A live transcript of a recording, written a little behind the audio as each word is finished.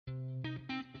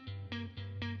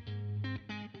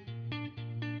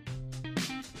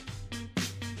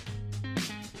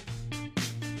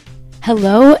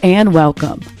Hello and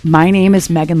welcome. My name is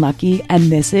Megan Lucky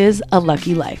and this is A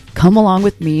Lucky Life. Come along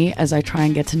with me as I try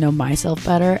and get to know myself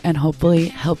better and hopefully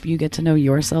help you get to know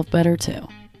yourself better too.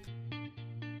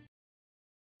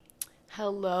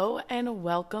 Hello and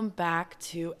welcome back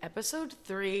to episode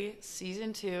 3,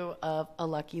 season 2 of A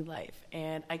Lucky Life.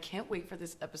 And I can't wait for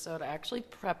this episode. I actually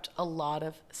prepped a lot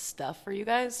of stuff for you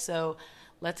guys, so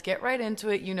let's get right into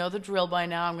it. You know the drill by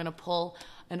now. I'm going to pull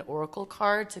an oracle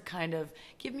card to kind of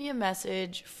give me a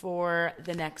message for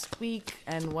the next week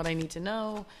and what I need to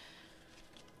know.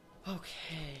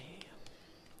 Okay.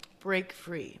 Break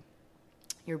free.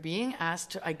 You're being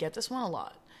asked to, I get this one a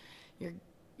lot.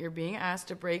 You're being asked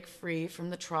to break free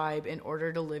from the tribe in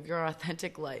order to live your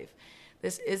authentic life.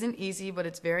 This isn't easy, but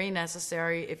it's very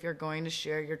necessary if you're going to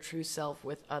share your true self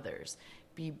with others.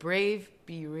 Be brave,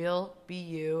 be real, be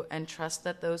you, and trust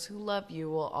that those who love you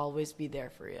will always be there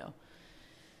for you.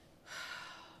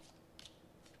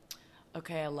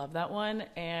 Okay, I love that one,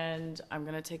 and I'm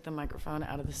going to take the microphone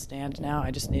out of the stand now. I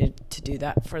just needed to do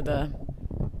that for the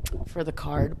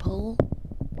card pull.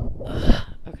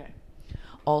 Okay.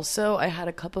 Also, I had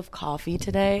a cup of coffee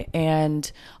today,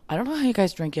 and I don't know how you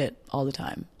guys drink it all the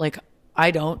time. Like,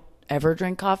 I don't ever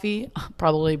drink coffee,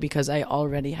 probably because I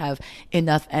already have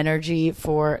enough energy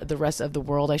for the rest of the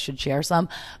world. I should share some,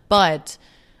 but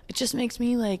it just makes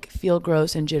me like feel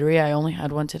gross and jittery. I only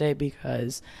had one today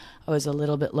because I was a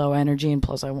little bit low energy, and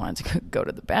plus I wanted to go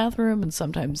to the bathroom, and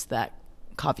sometimes that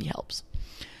coffee helps.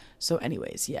 So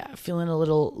anyways, yeah, feeling a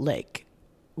little like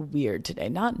weird today.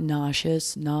 Not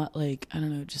nauseous, not like, I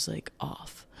don't know, just like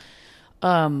off.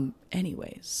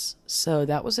 Anyways, so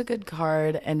that was a good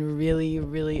card and really,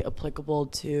 really applicable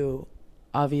to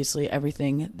obviously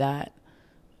everything that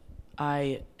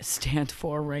I stand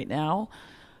for right now.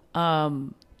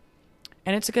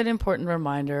 And it's a good, important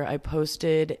reminder. I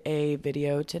posted a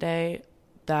video today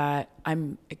that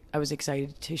I was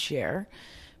excited to share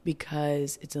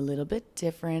because it's a little bit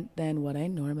different than what I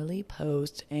normally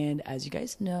post. And as you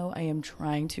guys know, I am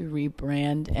trying to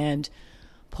rebrand and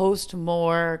post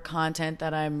more content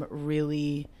that I'm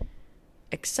really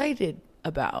excited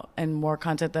about and more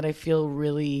content that I feel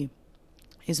really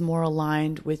is more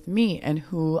aligned with me and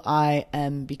who I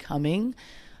am becoming.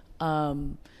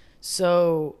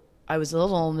 So I was a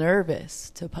little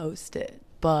nervous to post it,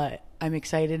 but I'm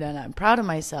excited and I'm proud of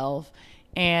myself.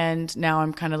 And now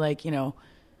I'm kind of like,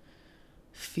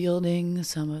 fielding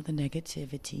some of the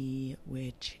negativity,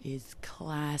 which is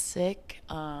classic.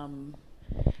 And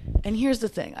here's the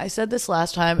thing. I said this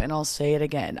last time and I'll say it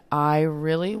again. I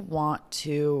really want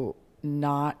to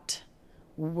not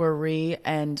worry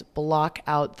and block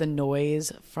out the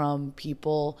noise from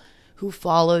people who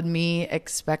followed me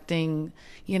expecting,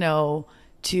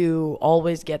 to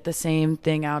always get the same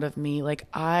thing out of me. Like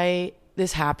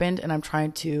this happened and I'm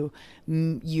trying to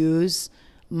use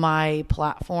my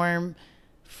platform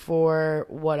for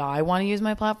what I want to use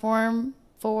my platform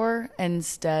for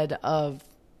instead of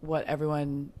what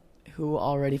everyone who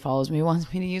already follows me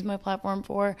wants me to use my platform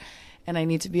for. And I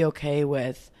need to be okay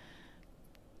with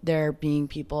there being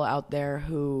people out there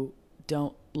who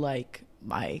don't like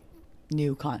my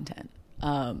new content.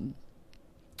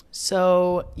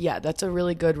 So yeah, that's a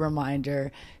really good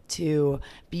reminder to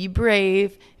be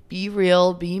brave, be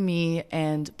real, be me,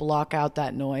 and block out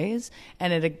that noise.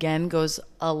 And it again goes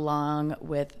along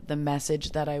with the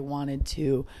message that I wanted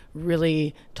to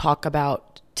really talk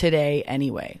about today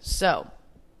anyway. So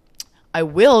I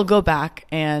will go back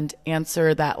and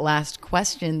answer that last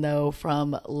question though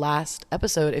from last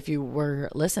episode. If you were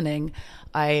listening,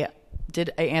 I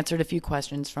answered a few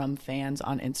questions from fans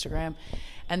on Instagram.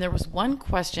 And there was one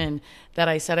question that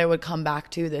I said I would come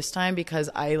back to this time because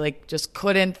I just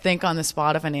couldn't think on the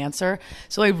spot of an answer.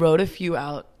 So I wrote a few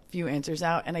answers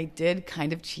out, and I did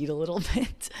kind of cheat a little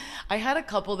bit. I had a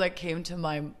couple that came to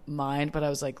my mind, but I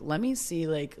was like, let me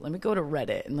go to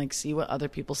Reddit and see what other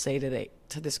people say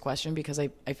to this question because I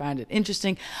found it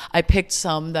interesting. I picked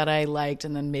some that I liked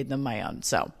and then made them my own.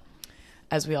 So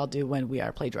as we all do when we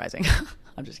are plagiarizing.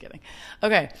 I'm just kidding.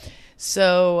 Okay.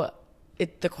 So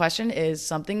the question is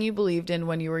something you believed in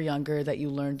when you were younger that you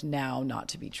learned now not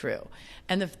to be true.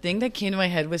 And the thing that came to my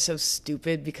head was so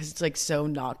stupid because it's so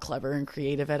not clever and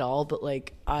creative at all. But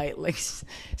I like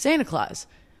Santa Claus.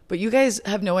 But you guys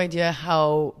have no idea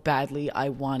how badly I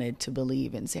wanted to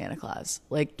believe in Santa Claus.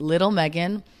 Little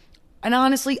Megan. And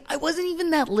honestly, I wasn't even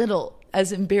that little.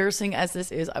 As embarrassing as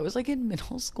this is, I was in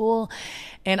middle school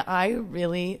and I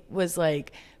really was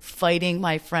fighting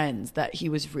my friends that he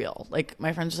was real.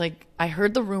 My friends was I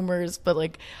heard the rumors, but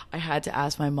I had to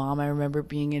ask my mom. I remember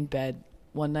being in bed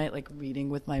one night, reading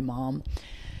with my mom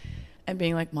and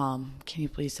being Mom, can you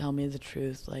please tell me the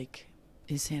truth?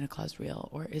 is Santa Claus real,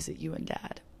 or is it you and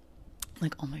dad?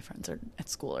 Like, all my friends at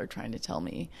school are trying to tell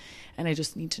me, and I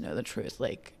just need to know the truth.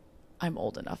 Like, I'm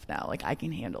old enough now, like I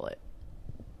can handle it.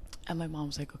 And my mom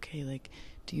was like, okay, like,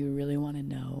 do you really want to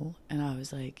know? And I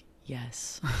was like,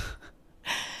 yes.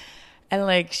 And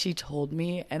like, she told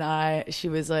me, and I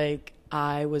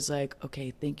was like,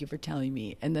 okay, thank you for telling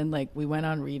me. And then like, we went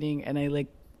on reading, and I like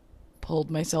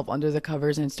pulled myself under the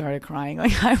covers and started crying.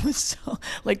 Like, I was so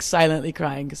like silently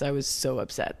crying because I was so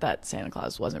upset that Santa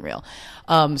Claus wasn't real.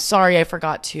 Sorry, I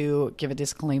forgot to give a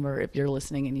disclaimer. If you're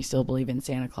listening and you still believe in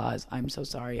Santa Claus, I'm so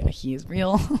sorry. He is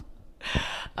real.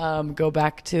 Go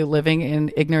back to living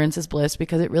in ignorance is bliss,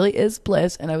 because it really is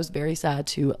bliss. And I was very sad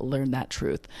to learn that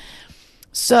truth.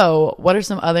 So what are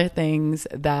some other things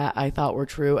that I thought were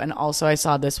true? And also I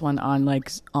saw this one on like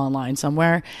online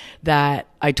somewhere that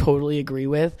I totally agree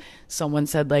with. Someone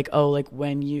said like, oh, like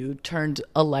when you turned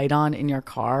a light on in your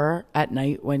car at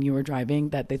night when you were driving,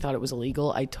 that they thought it was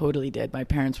illegal. I totally did. My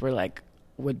parents were like,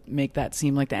 would make that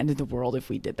seem like the end of the world if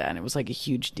we did that. And it was like a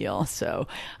huge deal. So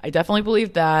I definitely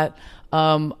believe that.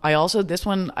 I also, this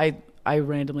one I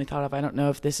randomly thought of, I don't know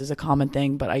if this is a common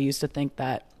thing, but I used to think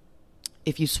that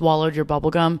if you swallowed your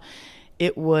bubble gum,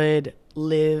 it would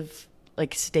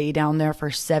stay down there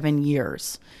for 7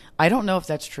 years. I don't know if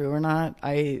that's true or not.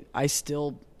 I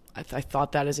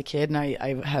thought that as a kid, and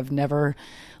I have never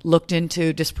looked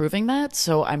into disproving that,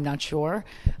 so I'm not sure.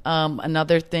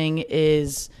 Another thing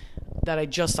is that I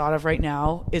just thought of right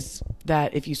now is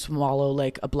that if you swallow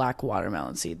like a black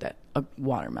watermelon seed, that a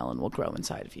watermelon will grow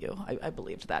inside of you. I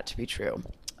believed that to be true.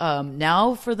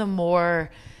 Now for the more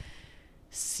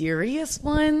serious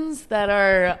ones that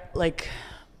are like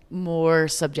more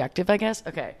subjective, I guess.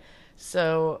 Okay.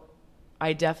 So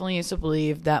I definitely used to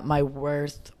believe that my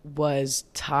worth was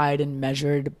tied and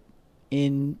measured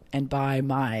in and by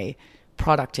my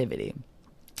productivity.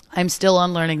 I'm still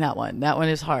unlearning that one. That one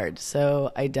is hard.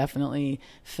 So I definitely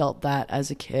felt that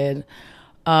as a kid.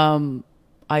 I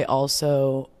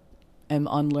also am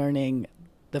unlearning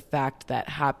the fact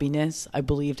that I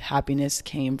believed happiness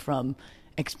came from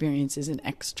experiences and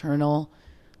external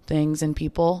things and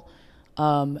people.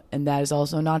 And that is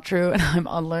also not true. And I'm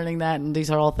unlearning that. And these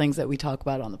are all things that we talk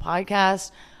about on the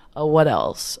podcast. What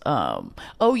else?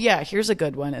 Oh yeah, here's a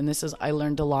good one. And this is, I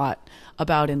learned a lot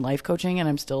about in life coaching, and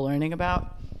I'm still learning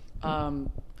about,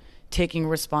 taking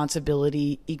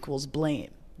responsibility equals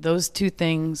blame. Those two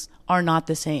things are not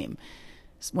the same.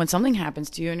 When something happens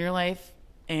to you in your life,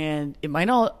 and it might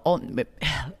not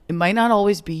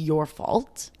always be your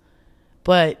fault,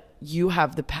 but you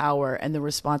have the power and the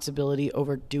responsibility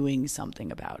over doing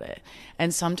something about it.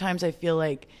 And sometimes I feel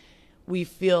like we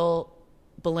feel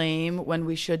blame when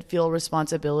we should feel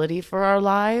responsibility for our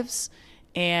lives,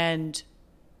 and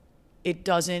it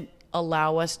doesn't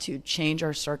allow us to change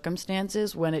our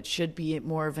circumstances when it should be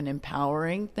more of an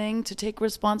empowering thing to take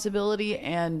responsibility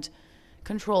and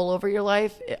control over your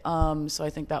life. So I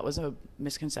think that was a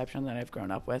misconception that I've grown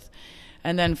up with.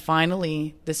 And then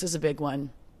finally, this is a big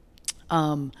one.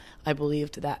 I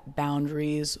believed that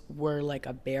boundaries were like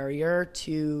a barrier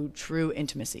to true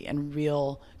intimacy and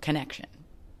real connection.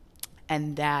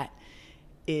 And that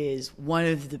is one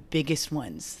of the biggest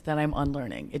ones that I'm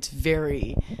unlearning. It's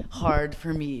very hard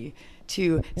for me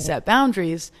to set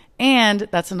boundaries. And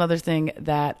that's another thing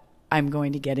that I'm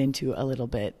going to get into a little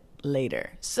bit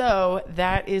later. So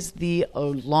that is the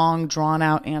long drawn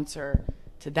out answer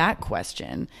to that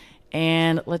question.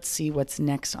 And let's see what's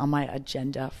next on my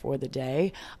agenda for the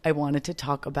day. I wanted to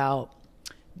talk about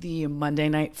the Monday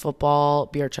Night Football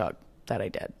beer chug that I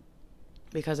did,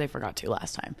 because I forgot to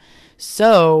last time.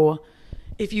 So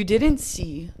if you didn't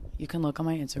see, you can look on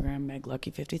my Instagram,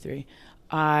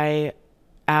 meglucky53.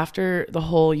 After the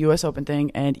whole U.S. Open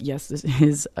thing, and yes, this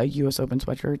is a U.S. Open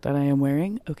sweatshirt that I am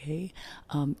wearing, okay?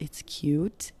 It's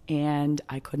cute, and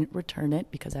I couldn't return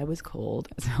it because I was cold,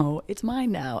 so it's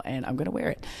mine now, and I'm going to wear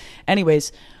it.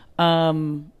 Anyways,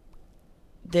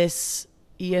 this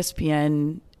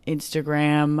ESPN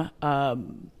Instagram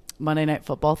Monday Night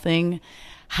Football thing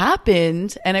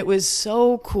happened, and it was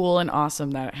so cool and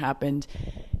awesome that it happened.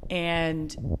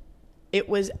 And it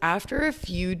was after a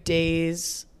few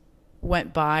days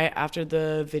went by after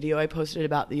the video I posted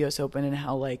about the US Open and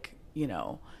how, like, you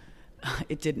know,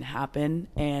 it didn't happen,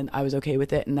 and I was okay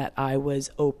with it, and that I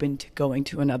was open to going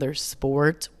to another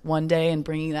sport one day and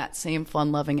bringing that same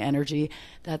fun-loving energy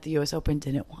that the US Open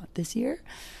didn't want this year.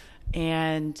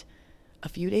 And a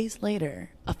few days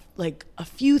later, a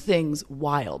few things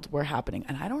wild were happening,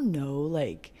 and I don't know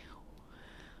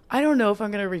if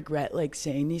I'm going to regret like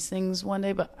saying these things one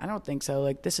day, but I don't think so.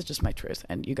 Like, this is just my truth,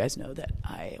 and you guys know that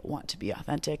I want to be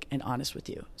authentic and honest with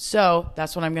you. So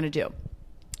that's what I'm going to do.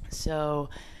 So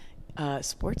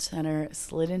Sports Center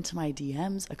slid into my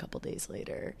DMs a couple days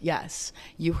later. Yes,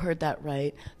 you heard that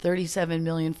right. 37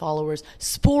 million followers.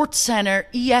 Sports Center,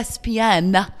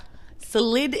 ESPN,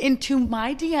 slid into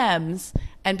my DMs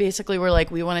and basically were like,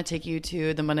 we want to take you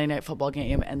to the Monday Night Football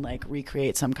game and like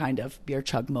recreate some kind of beer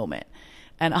chug moment.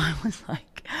 And I was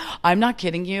like, I'm not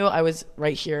kidding you. I was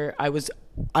right here.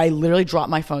 I literally dropped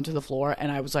my phone to the floor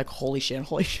and I was like, holy shit,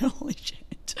 holy shit, holy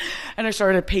shit. And I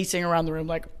started pacing around the room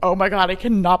like, oh my God, I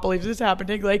cannot believe this is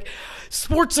happening. Like,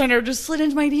 Sports Center just slid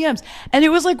into my DMs. And it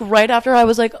was like right after I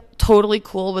was like totally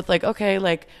cool with like, okay,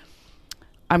 like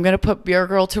I'm going to put Beer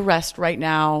Girl to rest right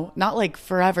now. Not like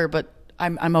forever, but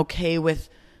I'm okay with,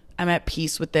 I'm at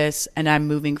peace with this and I'm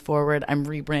moving forward. I'm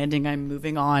rebranding, I'm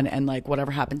moving on, and like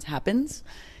whatever happens, happens.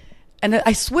 And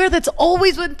I swear that's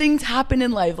always when things happen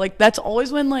in life. Like that's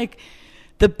always when like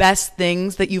the best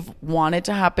things that you've wanted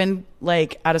to happen,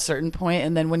 like at a certain point,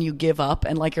 and then when you give up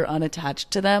and like you're unattached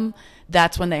to them,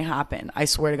 that's when they happen. I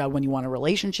swear to God, when you want a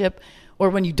relationship or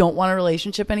when you don't want a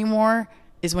relationship anymore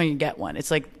is when you get one.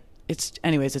 It's like, it's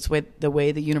the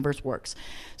way the universe works.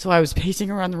 So I was pacing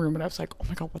around the room and I was like, oh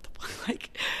my God, what the fuck?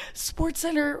 Like Sports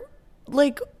Center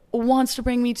like wants to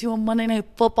bring me to a Monday Night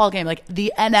Football game, like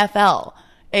the NFL,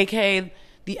 aka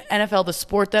the NFL, the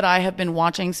sport that I have been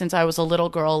watching since I was a little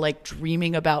girl, like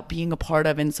dreaming about being a part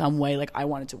of in some way. Like I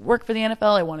wanted to work for the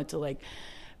NFL. I wanted to like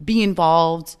be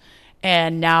involved.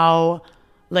 And now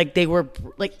like they were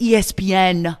like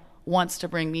ESPN wants to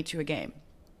bring me to a game.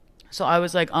 So I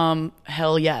was like,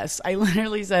 hell yes. I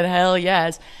literally said, hell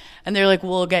yes. And they're like,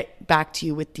 we'll get back to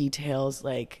you with details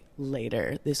like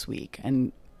later this week.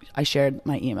 And I shared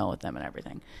my email with them and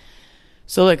everything.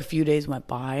 So like a few days went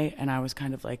by and I was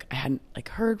kind of like, I hadn't like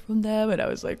heard from them and I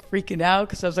was like freaking out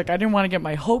because I was like, I didn't want to get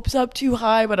my hopes up too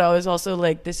high, but I was also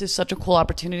like, this is such a cool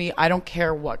opportunity. I don't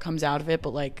care what comes out of it, but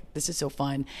like, this is so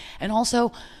fun. And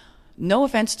also, no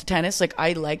offense to tennis, like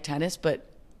I like tennis, but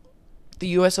the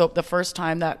US Open, the first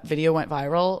time that video went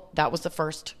viral, that was the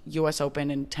first US Open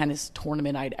and tennis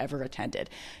tournament I'd ever attended.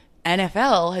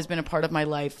 NFL has been a part of my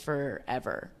life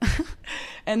forever.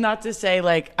 And not to say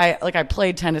like I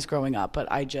played tennis growing up,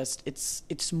 but I just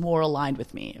it's more aligned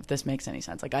with me, if this makes any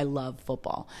sense. Like I love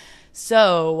football.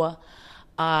 So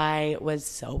I was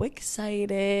so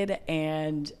excited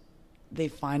and they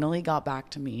finally got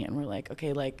back to me and were like,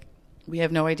 okay, like we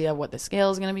have no idea what the scale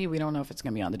is going to be. We don't know if it's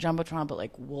going to be on the Jumbotron, but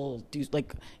like we'll do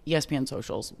like ESPN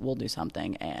socials, we'll do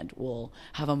something and we'll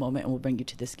have a moment and we'll bring you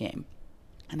to this game.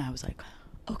 And I was like,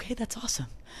 okay, that's awesome.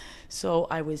 So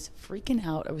I was freaking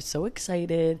out. I was so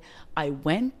excited. I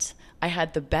went. I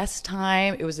had the best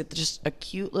time. It was just a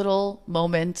cute little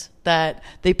moment that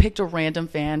they picked a random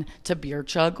fan to beer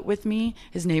chug with me.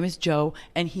 His name is Joe,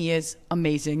 and he is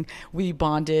amazing. We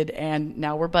bonded, and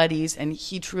now we're buddies. And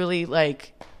he truly,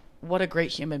 like, what a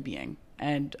great human being.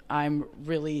 And I'm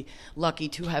really lucky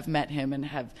to have met him and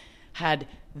have had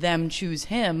them choose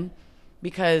him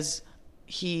because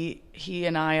he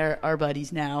and I are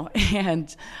buddies now,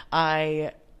 and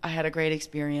I had a great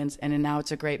experience, and now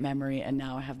it's a great memory, and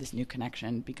now I have this new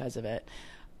connection because of it.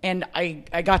 And I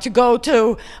got to go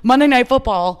to Monday Night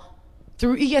Football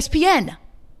through ESPN.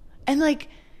 And like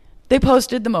they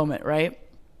posted the moment, right?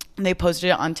 And they posted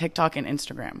it on TikTok and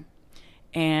Instagram.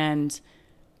 And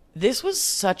this was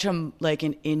such a like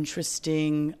an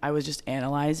interesting, I was just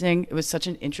analyzing. It was such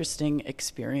an interesting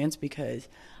experience because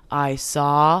I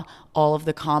saw all of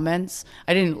the comments.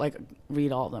 I didn't like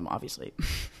read all of them, obviously,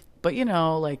 but you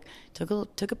know, like took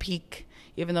a peek.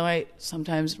 Even though I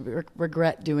sometimes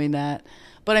regret doing that,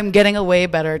 but I'm getting away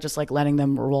better, just like letting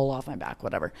them roll off my back,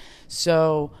 whatever.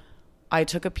 So I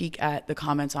took a peek at the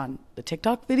comments on the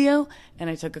TikTok video, and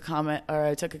I took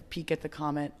a peek at the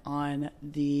comment on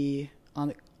the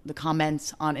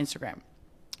comments on Instagram.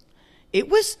 It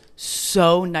was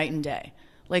so night and day.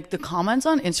 Like the comments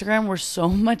on Instagram were so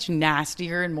much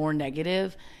nastier and more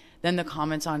negative than the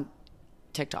comments on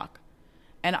TikTok.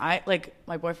 And I like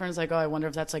my boyfriend's like, oh, I wonder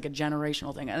if that's like a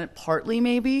generational thing. And partly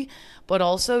maybe, but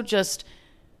also just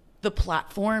the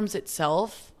platforms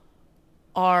itself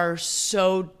are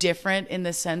so different in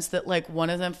the sense that like one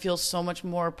of them feels so much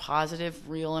more positive,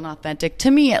 real, and authentic. To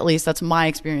me, at least, that's my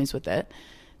experience with it,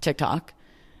 TikTok.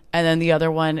 And then the other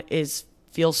one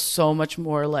feels so much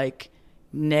more like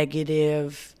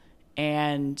negative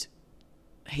and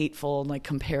hateful and like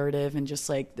comparative, and just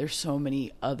like there's so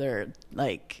many other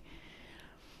like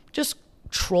just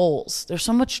trolls. There's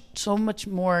so much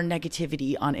more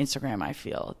negativity on Instagram, I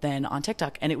feel, than on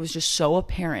TikTok. And it was just so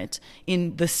apparent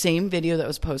in the same video that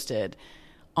was posted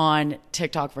on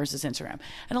TikTok versus Instagram.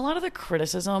 And a lot of the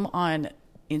criticism on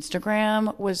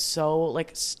Instagram was so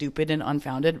like stupid and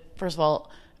unfounded. First of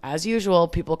all, as usual,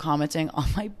 people commenting on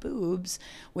my boobs,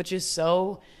 which is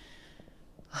so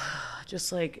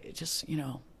just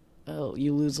oh,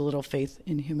 you lose a little faith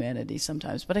in humanity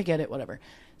sometimes, but I get it, whatever.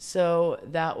 So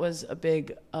that was a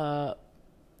big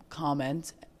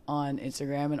comment on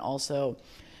Instagram, and also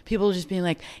people just being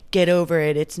like, get over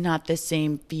it, it's not the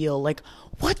same feel. Like,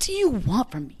 what do you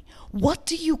want from me? What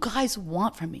do you guys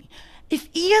want from me?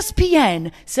 If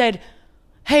ESPN said,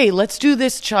 hey, let's do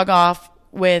this chug off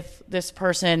with this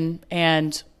person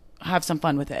and have some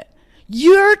fun with it,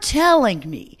 you're telling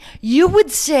me you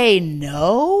would say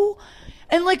no?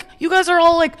 And like, you guys are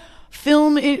all like,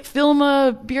 film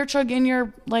a beer chug in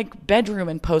your like bedroom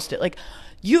and post it. Like,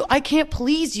 I can't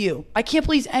please you. I can't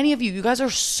please any of you. You guys are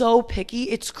so picky.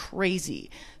 It's crazy.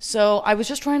 So I was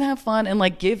just trying to have fun and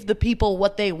like give the people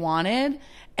what they wanted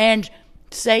and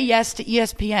say yes to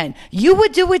ESPN. You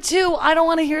would do it too. I don't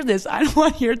want to hear this. I don't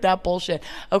want to hear that bullshit.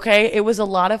 Okay. It was a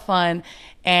lot of fun,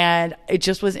 and it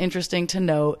just was interesting to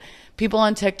note. People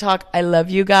on TikTok, I love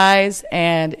you guys.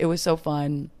 And it was so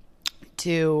fun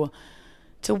to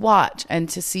watch and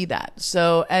to see that.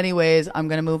 So anyways, I'm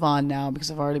going to move on now because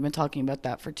I've already been talking about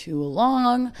that for too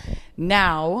long.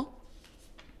 Now,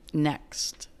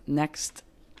 next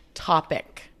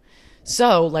topic.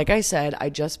 So like I said, I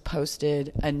just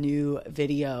posted a new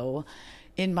video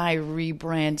in my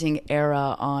rebranding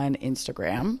era on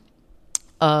Instagram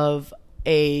of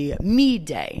a me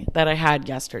day that I had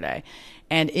yesterday.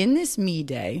 And in this me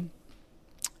day,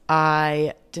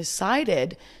 I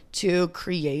decided to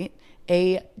create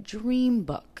a dream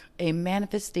book, a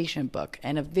manifestation book,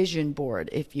 and a vision board,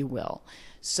 if you will.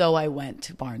 So I went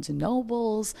to Barnes and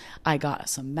Nobles, I got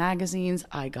some magazines,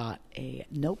 I got a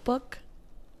notebook,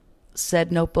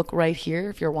 said notebook right here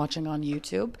if you're watching on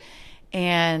YouTube,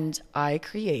 and I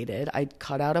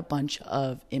cut out a bunch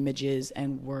of images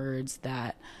and words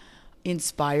that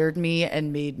inspired me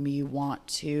and made me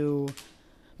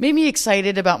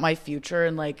excited about my future,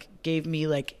 and like gave me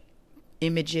like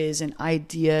images and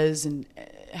ideas, and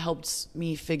helps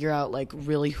me figure out like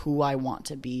really who I want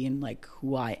to be and like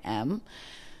who I am.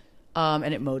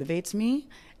 And it motivates me.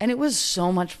 And it was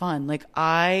so much fun. Like,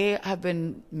 I have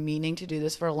been meaning to do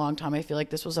this for a long time. I feel like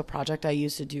this was a project I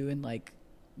used to do in like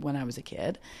when I was a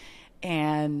kid,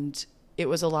 and it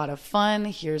was a lot of fun.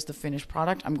 Here's the finished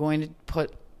product. I'm going to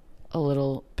put a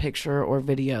little picture or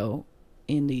video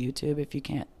in the YouTube if you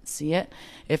can't see it.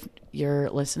 If you're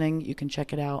listening, you can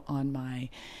check it out on my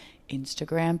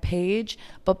Instagram page.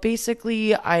 But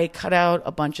basically, I cut out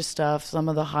a bunch of stuff. Some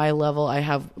of the high level, I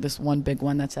have this one big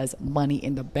one that says money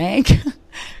in the bank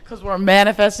because we're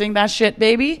manifesting that shit,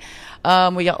 baby.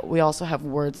 We also have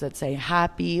words that say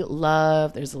happy,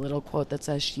 love. There's a little quote that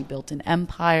says she built an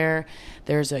empire.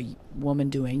 There's a woman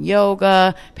doing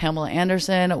yoga, Pamela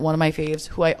Anderson, one of my faves,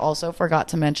 who I also forgot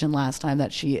to mention last time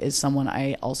that she is someone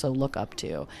I also look up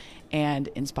to and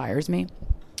inspires me.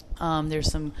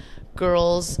 There's some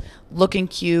girls looking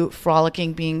cute,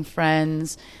 frolicking, being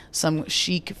friends, some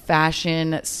chic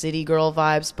fashion, city girl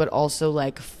vibes, but also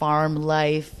like farm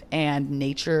life and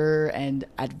nature and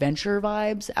adventure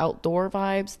vibes, outdoor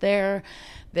vibes there.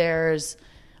 There's,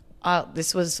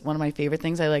 this was one of my favorite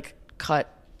things. I like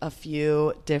cut a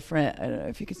few different, I don't know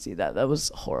if you can see that. That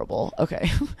was horrible. Okay.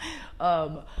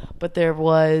 But there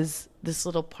was this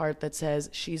little part that says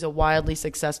she's a wildly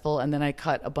successful, and then I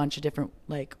cut a bunch of different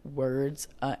like words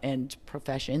and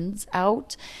professions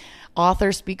out.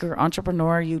 Author, speaker,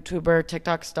 entrepreneur, YouTuber,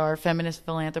 TikTok star, feminist,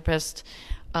 philanthropist.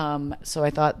 So I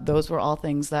thought those were all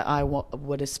things that I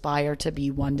would aspire to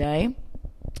be one day.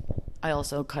 I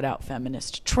also cut out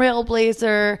feminist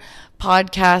trailblazer,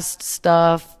 podcast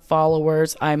stuff,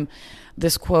 followers.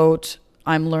 This quote,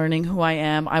 I'm learning who I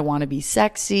am. I want to be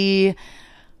sexy.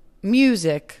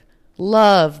 Music,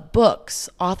 love, books,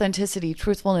 authenticity,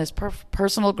 truthfulness,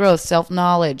 personal growth,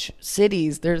 self-knowledge,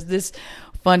 cities. There's this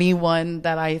funny one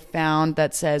that I found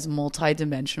that says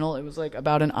multidimensional. It was like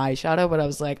about an eyeshadow, but I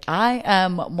was like, I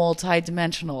am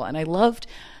multidimensional. And I loved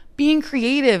being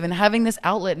creative and having this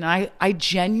outlet. And I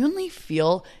genuinely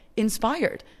feel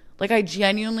inspired. Like, I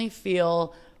genuinely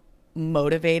feel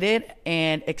motivated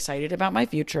and excited about my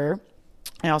future.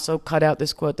 I also cut out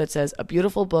this quote that says, a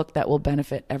beautiful book that will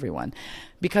benefit everyone,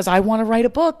 because I want to write a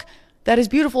book that is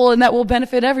beautiful and that will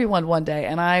benefit everyone one day.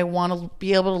 And I want to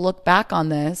be able to look back on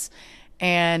this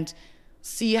and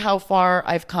see how far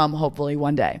I've come, hopefully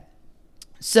one day.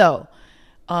 So,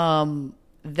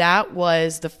 that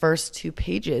was the first 2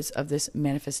 pages of this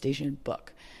manifestation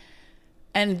book.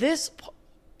 And this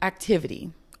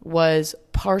activity was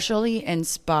partially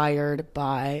inspired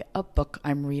by a book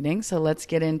I'm reading. So let's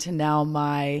get into now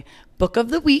my book of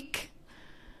the week,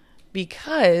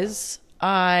 because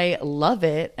I love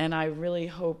it, and I really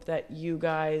hope that you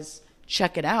guys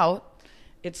check it out.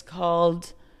 It's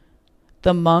called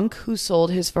The Monk Who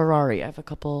Sold His Ferrari. I have a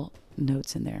couple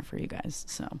notes in there for you guys.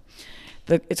 So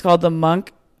it's called The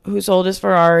Monk Who Sold His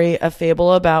Ferrari, a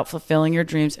fable about fulfilling your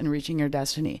dreams and reaching your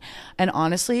destiny. And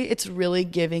honestly, it's really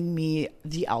giving me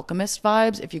The Alchemist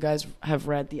vibes. If you guys have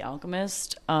read The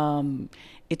Alchemist,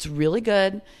 it's really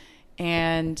good,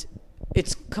 and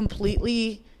it's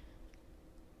completely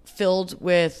filled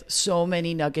with so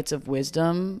many nuggets of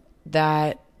wisdom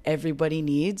that everybody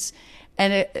needs.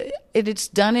 And it's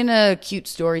done in a cute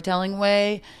storytelling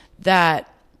way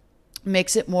that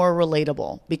makes it more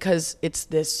relatable, because it's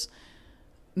this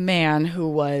man who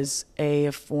was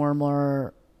a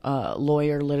former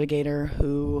lawyer, litigator,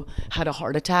 who had a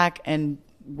heart attack and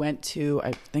went to,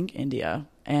 I think, India,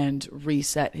 and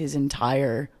reset his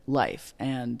entire life,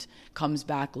 and comes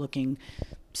back looking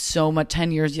so much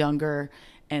 10 years younger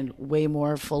and way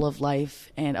more full of life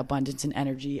and abundance and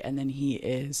energy. And then he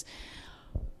is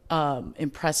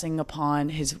impressing upon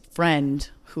his friend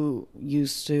who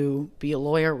used to be a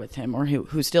lawyer with him, or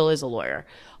who still is a lawyer,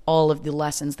 all of the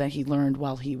lessons that he learned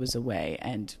while he was away,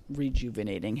 and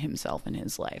rejuvenating himself in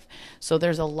his life. So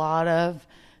there's a lot of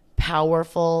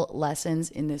powerful lessons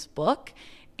in this book.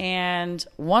 And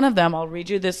one of them, I'll read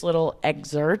you this little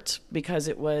excerpt because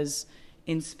it was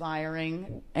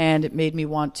inspiring and it made me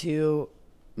want to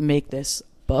make this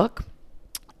book.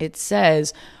 It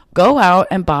says, go out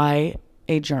and buy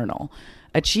a journal.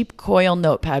 A cheap coil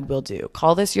notepad will do.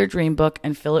 Call this your dream book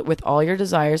and fill it with all your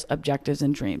desires, objectives,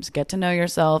 and dreams. Get to know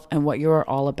yourself and what you are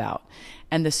all about.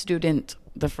 And the student,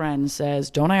 the friend, says,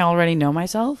 don't I already know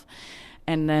myself?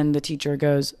 And then the teacher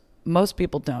goes, most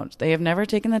people don't. They have never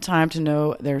taken the time to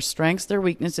know their strengths, their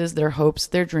weaknesses, their hopes,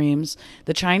 their dreams.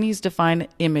 The Chinese define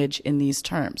image in these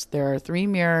terms. There are 3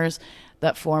 mirrors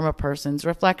that form a person's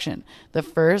reflection. The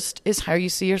first is how you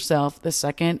see yourself. The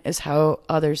second is how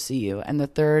others see you. And the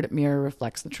third mirror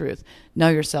reflects the truth. Know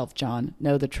yourself, John.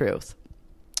 Know the truth.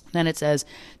 Then it says,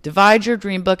 divide your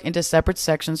dream book into separate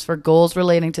sections for goals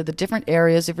relating to the different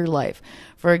areas of your life.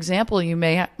 For example, you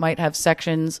might have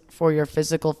sections for your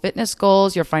physical fitness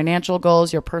goals, your financial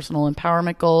goals, your personal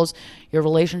empowerment goals, your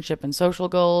relationship and social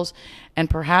goals, and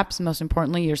perhaps most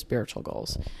importantly, your spiritual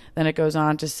goals. Then it goes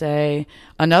on to say,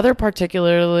 another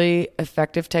particularly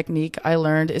effective technique I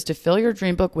learned is to fill your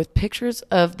dream book with pictures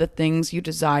of the things you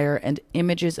desire and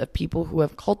images of people who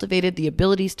have cultivated the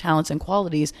abilities, talents, and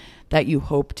qualities that you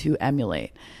hope to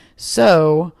emulate.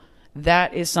 So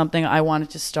that is something I wanted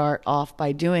to start off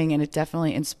by doing, and it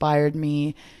definitely inspired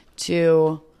me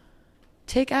to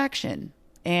take action.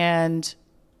 And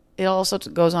it also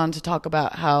goes on to talk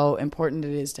about how important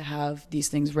it is to have these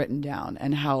things written down,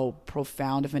 and how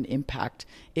profound of an impact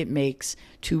it makes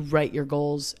to write your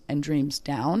goals and dreams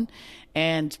down.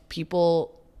 And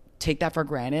people take that for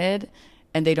granted,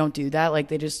 and they don't do that. Like,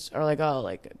 they just are like, oh,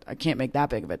 like, I can't make that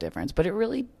big of a difference. But it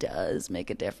really does make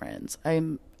a difference.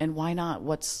 And why not?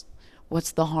 What's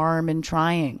the harm in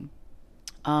trying?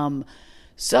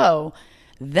 So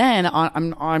then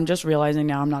I'm just realizing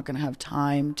now I'm not going to have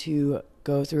time to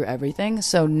go through everything.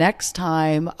 So next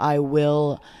time I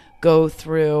will go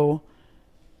through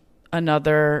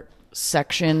another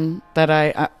section that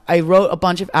I wrote a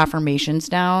bunch of affirmations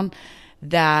down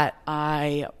that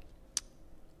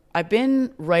I've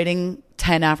been writing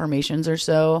 10 affirmations or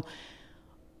so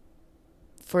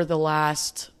for the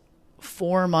last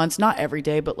 4 months, not every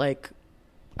day, but like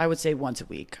I would say once a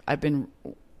week.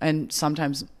 And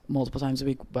sometimes multiple times a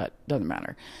week, but doesn't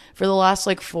matter. For the last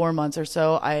like 4 months or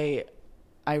so, I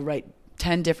write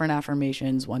 10 different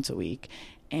affirmations once a week.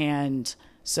 And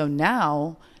so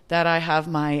now that I have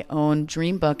my own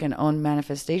dream book and own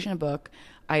manifestation book,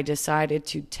 I decided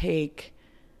to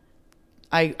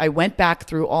I went back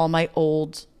through all my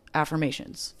old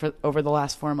affirmations for over the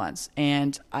last 4 months,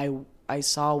 and I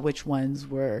saw which ones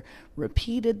were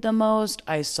repeated the most.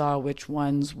 I saw which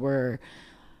ones were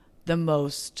the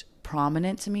most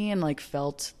prominent to me and like I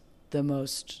felt the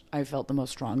most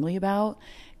strongly about.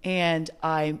 And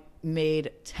I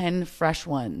made 10 fresh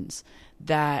ones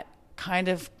that kind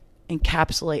of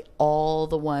encapsulate all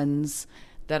the ones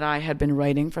that I had been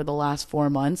writing for the last 4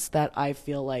 months that I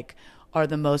feel like are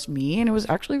the most me. And it was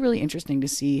actually really interesting to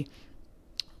see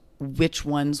which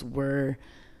ones were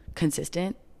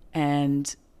consistent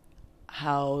and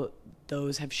how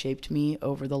those have shaped me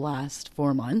over the last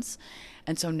 4 months.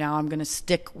 And so now I'm going to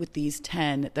stick with these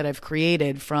 10 that I've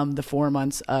created from the 4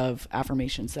 months of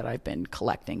affirmations that I've been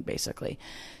collecting, basically.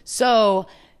 So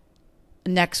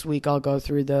next week I'll go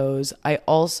through those. I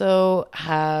also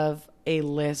have a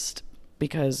list,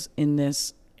 because in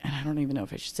this and I don't even know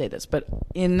if I should say this, but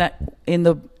in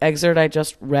the excerpt I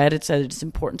just read, it said it's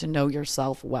important to know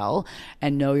yourself well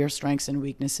and know your strengths and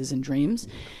weaknesses and dreams.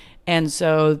 And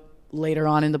so later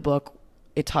on in the book,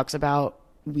 it talks about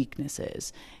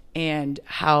weaknesses and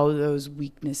how those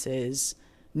weaknesses,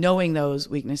 knowing those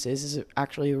weaknesses, is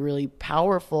actually a really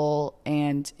powerful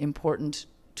and important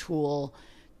tool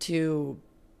to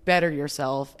better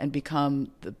yourself and become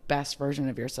the best version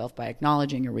of yourself by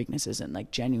acknowledging your weaknesses and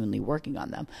like genuinely working on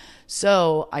them.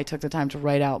 So I took the time to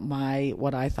write out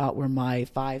what I thought were my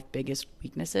 5 biggest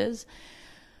weaknesses.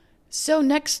 So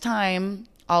next time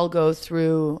I'll go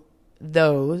through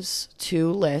those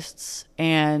 2 lists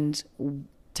and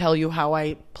tell you how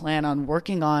I plan on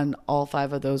working on all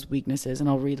 5 of those weaknesses, and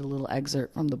I'll read a little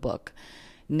excerpt from the book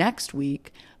next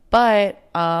week. But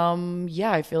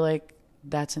yeah, I feel like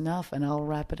that's enough and I'll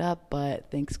wrap it up. But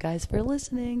thanks guys for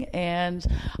listening, and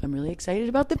I'm really excited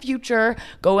about the future.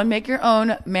 Go and make your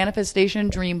own manifestation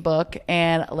dream book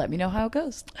and let me know how it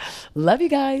goes. Love you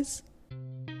guys.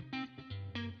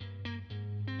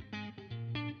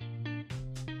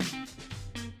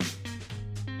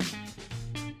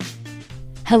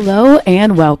 Hello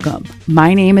and welcome.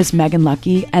 My name is Megan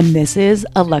Lucky, and this is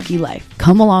A Lucky Life.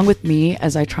 Come along with me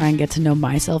as I try and get to know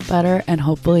myself better and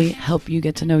hopefully help you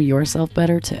get to know yourself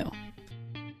better too.